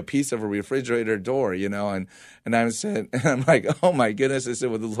gave me a piece of a refrigerator door, and I'm like, oh my goodness. I said,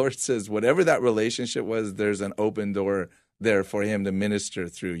 well, the Lord says, whatever that relationship was, there's an open door there for him to minister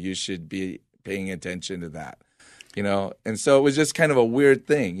through. You should be paying attention to that, And so it was just kind of a weird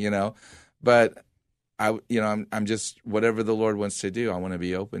thing, but I'm just, whatever the Lord wants to do, I want to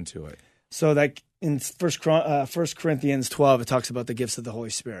be open to it. So like in First Corinthians 12, it talks about the gifts of the Holy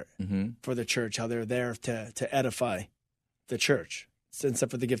Spirit for the church, how they're there to edify the church.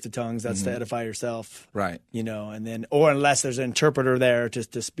 Except for the gift of tongues, that's to edify yourself. Right. And then, or unless there's an interpreter there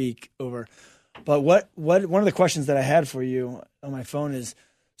to speak over. But one of the questions that I had for you on my phone is,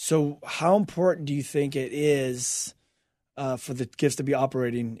 so how important do you think it is for the gifts to be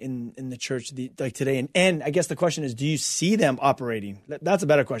operating in the church like today? And I guess the question is, do you see them operating? That's a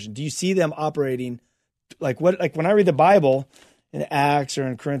better question. Do you see them operating? Like when I read the Bible in Acts or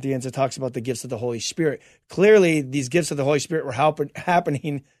in Corinthians, it talks about the gifts of the Holy Spirit. Clearly, these gifts of the Holy Spirit were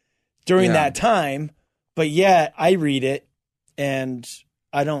happening during that time, but yet I read it and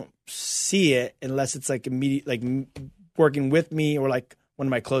I don't see it unless it's like immediate, like working with me or like one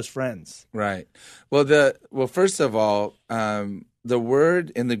of my close friends. Right. Well, first of all, the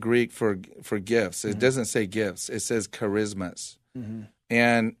word in the Greek for gifts, it doesn't say gifts. It says charismas. Mm-hmm.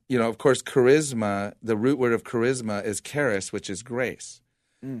 And, of course, charisma, the root word of charisma is charis, which is grace.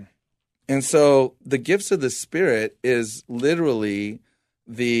 Mm. And so the gifts of the Spirit is literally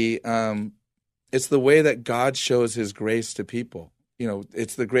it's the way that God shows his grace to people.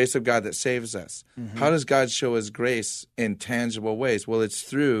 It's the grace of God that saves us. Mm-hmm. How does God show his grace in tangible ways? Well, it's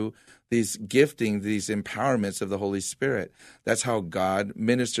through these gifting, these empowerments of the Holy Spirit. That's how God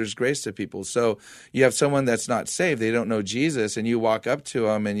ministers grace to people. So you have someone that's not saved, they don't know Jesus, and you walk up to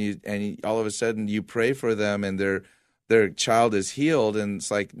them and all of a sudden you pray for them and their child is healed, and it's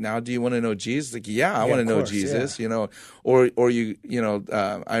like, now do you want to know Jesus? Like, I want to know Jesus, or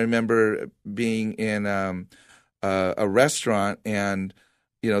I remember being in a restaurant, and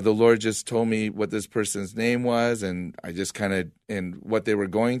the Lord just told me what this person's name was, and I just and what they were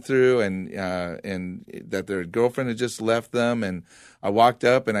going through, and that their girlfriend had just left them, and I walked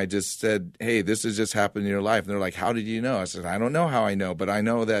up and I just said, "Hey, this has just happened in your life." And they're like, "How did you know?" I said, "I don't know how I know, but I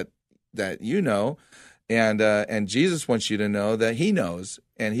know that you know, and Jesus wants you to know that he knows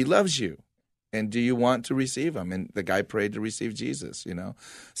and he loves you. And do you want to receive him?" And the guy prayed to receive Jesus,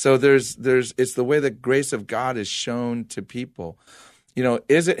 So it's the way the grace of God is shown to people.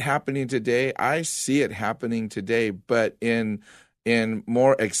 Is it happening today? I see it happening today, but in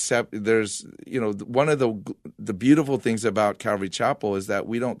more there's, one of the beautiful things about Calvary Chapel is that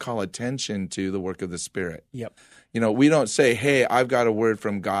we don't call attention to the work of the Spirit. Yep. We don't say, "Hey, I've got a word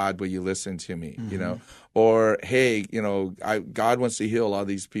from God, will you listen to me?" Mm-hmm. Or, "Hey, God wants to heal all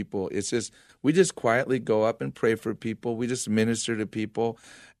these people." It's just, we just quietly go up and pray for people. We just minister to people.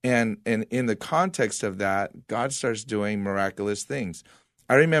 And in the context of that, God starts doing miraculous things.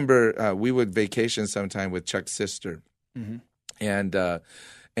 I remember we would vacation sometime with Chuck's sister. Mm-hmm.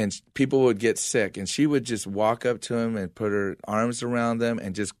 And people would get sick, and she would just walk up to them and put her arms around them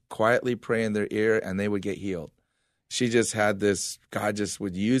and just quietly pray in their ear, and they would get healed. She just had this, God just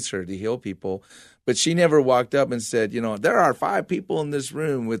would use her to heal people. But she never walked up and said, there are 5 people in this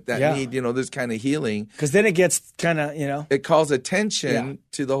room with that need, this kind of healing. Because then it gets kind of, It calls attention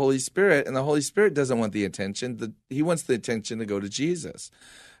to the Holy Spirit, and the Holy Spirit doesn't want the attention. He wants the attention to go to Jesus.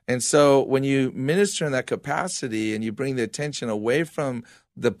 And so when you minister in that capacity and you bring the attention away from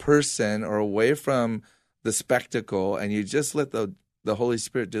the person or away from the spectacle, and you just let the Holy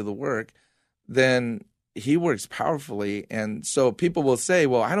Spirit do the work, then he works powerfully. And so people will say,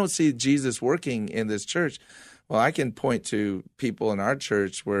 "Well, I don't see Jesus working in this church." Well, I can point to people in our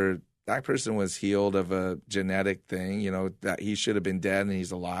church where that person was healed of a genetic thing, that he should have been dead and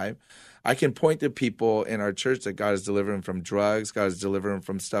he's alive. I can point to people in our church that God has delivered them from drugs, God has delivered them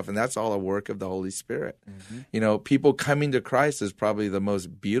from stuff, and that's all a work of the Holy Spirit. Mm-hmm. People coming to Christ is probably the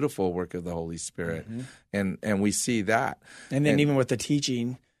most beautiful work of the Holy Spirit, and we see that. And then even with the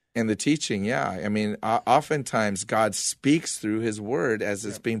teaching. And the teaching, I mean, oftentimes God speaks through his word as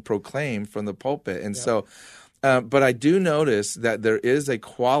it's being proclaimed from the pulpit. And so, but I do notice that there is a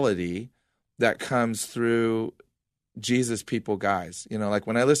quality that comes through Jesus people guys. Like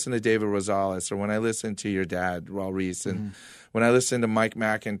when I listen to David Rosales, or when I listen to your dad, Raul Reese, and when I listen to Mike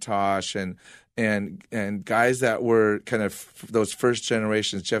McIntosh and guys that were kind of those first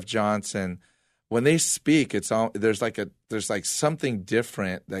generations, Jeff Johnson, when they speak, there's like something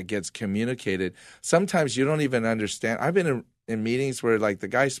different that gets communicated. Sometimes you don't even understand. I've been in meetings where like the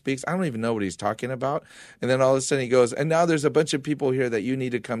guy speaks, I don't even know what he's talking about. And then all of a sudden he goes, and now there's a bunch of people here that you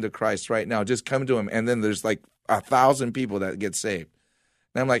need to come to Christ right now. Just come to him. And then there's like 1,000 people that get saved.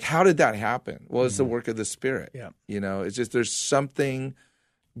 And I'm like, how did that happen? Well, it's the work of the Spirit. Yeah. It's just there's something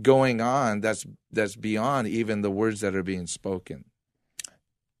going on that's beyond even the words that are being spoken.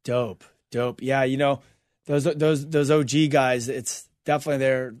 Dope. Yeah, those OG guys, it's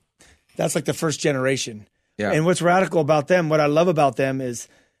definitely that's like the first generation. Yeah. And what's radical about them, what I love about them is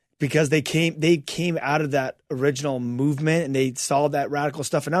because they came out of that original movement and they saw that radical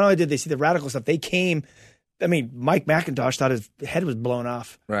stuff. And not only did they see the radical stuff, Mike McIntosh thought his head was blown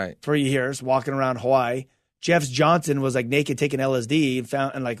off for years walking around Hawaii. Jeff Johnson was like naked taking LSD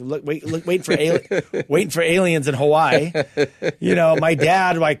waiting for aliens in Hawaii. My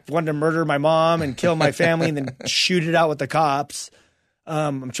dad like wanted to murder my mom and kill my family and then shoot it out with the cops.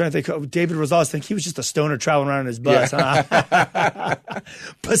 I'm trying to think. David Rosales, I think he was just a stoner traveling around in his bus. Huh?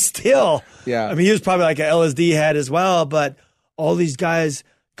 But still, he was probably like an LSD head as well. But all these guys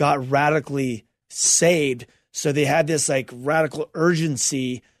got radically saved. So they had this like radical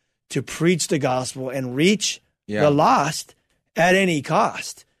urgency to preach the gospel and reach the lost at any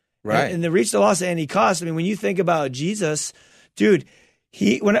cost. Right. And to reach the lost at any cost. I mean, when you think about Jesus, dude,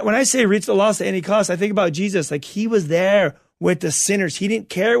 when I say reach the lost at any cost, I think about Jesus. Like he was there with the sinners. He didn't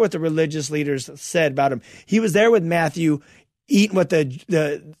care what the religious leaders said about him. He was there with Matthew, eating with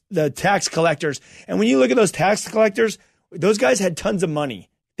the tax collectors. And when you look at those tax collectors, those guys had tons of money.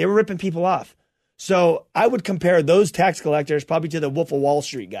 They were ripping people off. So I would compare those tax collectors probably to the Wolf of Wall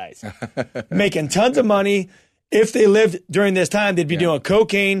Street guys, making tons of money. If they lived during this time, they'd be doing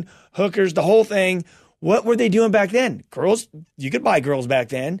cocaine, hookers, the whole thing. What were they doing back then? Girls, you could buy girls back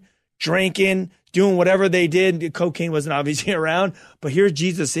then, drinking, doing whatever they did. Cocaine wasn't obviously around, but here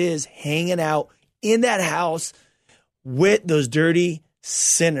Jesus is hanging out in that house with those dirty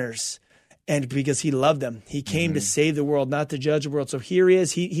sinners. And because he loved them, he came to save the world, not to judge the world. So here he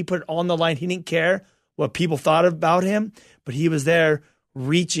is. He put it on the line. He didn't care what people thought about him, but he was there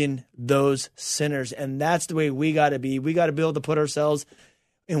reaching those sinners. And that's the way we got to be. We got to be able to put ourselves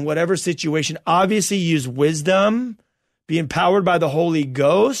in whatever situation. Obviously, use wisdom, be empowered by the Holy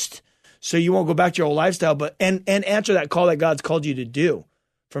Ghost, so you won't go back to your old lifestyle, but and answer that call that God's called you to do.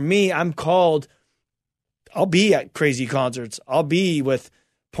 For me, I'm called. I'll be at crazy concerts. I'll be with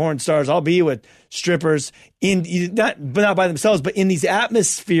porn stars. I'll be with strippers not by themselves, but in these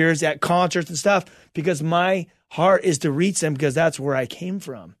atmospheres at concerts and stuff, because my heart is to reach them because that's where I came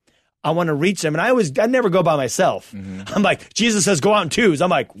from. I want to reach them. And I never go by myself. I'm like, Jesus says, go out in twos. I'm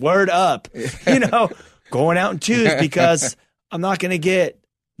like, word up, going out in twos because I'm not going to get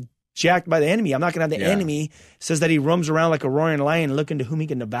jacked by the enemy. I'm not going to have the enemy says that he roams around like a roaring lion looking to whom he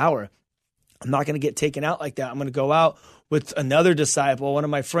can devour. I'm not going to get taken out like that. I'm going to go out with another disciple, one of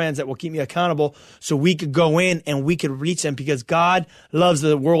my friends that will keep me accountable so we could go in and we could reach them because God loves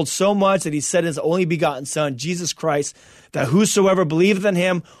the world so much that he sent his only begotten son, Jesus Christ, that whosoever believeth in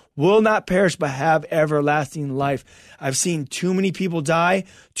him will not perish but have everlasting life. I've seen too many people die,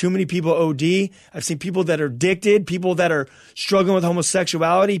 too many people OD. I've seen people that are addicted, people that are struggling with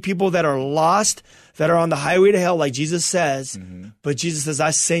homosexuality, people that are lost, that are on the highway to hell, like Jesus says. But Jesus says,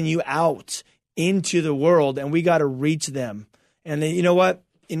 I send you out into the world, and we got to reach them. And then, you know what?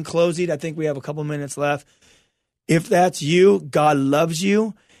 In closing, I think we have a couple minutes left. If that's you, God loves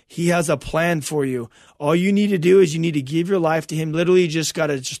you. He has a plan for you. All you need to do is you need to give your life to him. Literally, you just got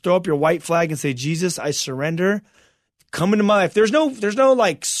to just throw up your white flag and say, Jesus, I surrender. Come into my life. There's no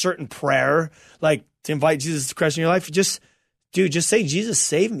like certain prayer, like to invite Jesus to Christ in your life. Just say, Jesus,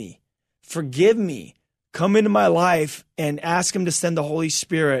 save me. Forgive me. Come into my life and ask him to send the Holy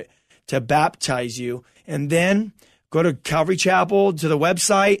Spirit to baptize you. And then go to Calvary Chapel, to the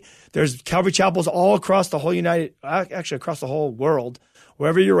website. There's Calvary Chapels all across the whole across the whole world.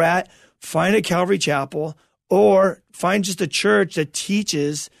 Wherever you're at, find a Calvary Chapel or find just a church that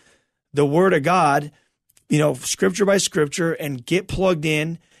teaches the Word of God, scripture by scripture, and get plugged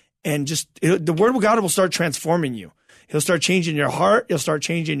in. And the Word of God will start transforming you. He'll start changing your heart. He'll start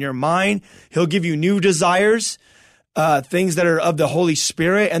changing your mind. He'll give you new desires, things that are of the Holy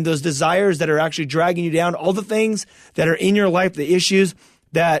Spirit, and those desires that are actually dragging you down, all the things that are in your life, the issues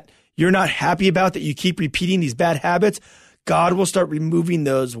that you're not happy about, that you keep repeating these bad habits. God will start removing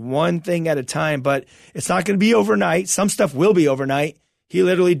those one thing at a time, but it's not going to be overnight. Some stuff will be overnight. He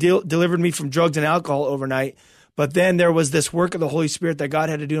literally delivered me from drugs and alcohol overnight. But then there was this work of the Holy Spirit that God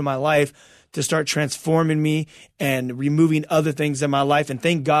had to do in my life to start transforming me and removing other things in my life. And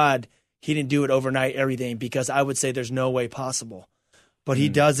thank God he didn't do it overnight, everything, because I would say there's no way possible. But he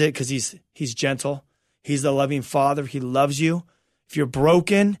does it because he's gentle. He's the loving Father. He loves you. If you're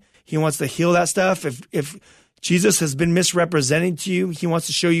broken, he wants to heal that stuff. If Jesus has been misrepresented to you, he wants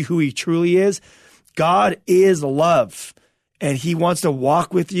to show you who he truly is. God is love, and he wants to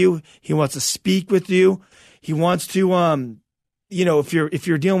walk with you. He wants to speak with you. He wants to, if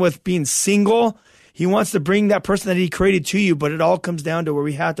you're dealing with being single, he wants to bring that person that he created to you, but it all comes down to where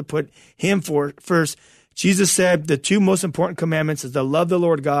we have to put him first. Jesus said the two most important commandments is to love the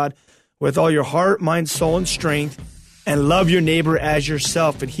Lord God with all your heart, mind, soul, and strength, and love your neighbor as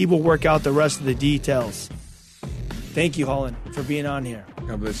yourself, and he will work out the rest of the details. Thank you, Holland, for being on here.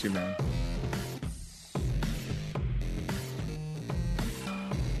 God bless you, man.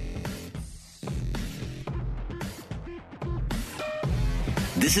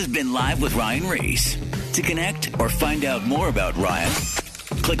 This has been Live with Ryan Reese. To connect or find out more about Ryan,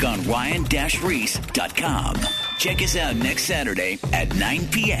 click on ryan-reese.com. Check us out next Saturday at 9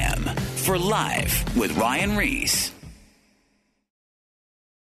 p.m. for Live with Ryan Reese.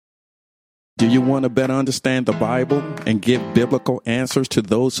 Do you want to better understand the Bible and give biblical answers to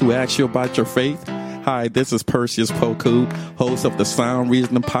those who ask you about your faith? Hi, this is Perseus Poku, host of the Sound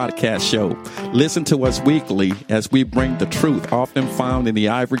Reasoning Podcast Show. Listen to us weekly as we bring the truth often found in the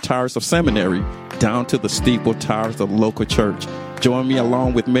ivory towers of seminary down to the steeple towers of the local church. Join me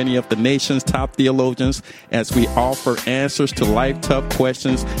along with many of the nation's top theologians as we offer answers to life-tough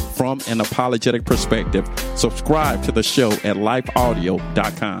questions from an apologetic perspective. Subscribe to the show at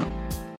lifeaudio.com.